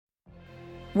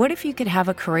What if you could have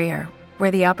a career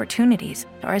where the opportunities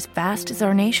are as vast as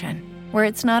our nation, where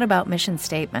it's not about mission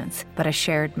statements, but a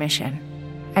shared mission?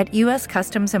 At U.S.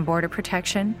 Customs and Border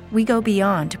Protection, we go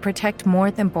beyond to protect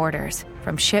more than borders.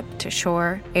 From ship to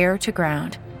shore, air to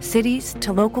ground, cities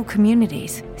to local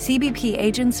communities, CBP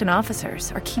agents and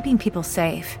officers are keeping people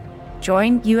safe.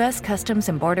 Join U.S. Customs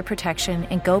and Border Protection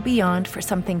and go beyond for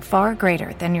something far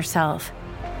greater than yourself.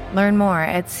 Learn more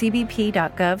at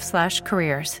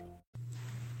cbp.gov/careers.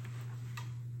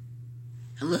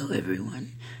 Hello,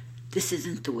 everyone. This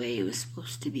isn't the way it was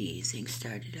supposed to be. Things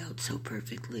started out so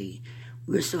perfectly.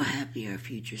 We were so happy our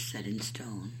future's set in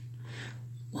stone.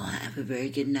 Well, have a very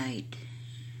good night.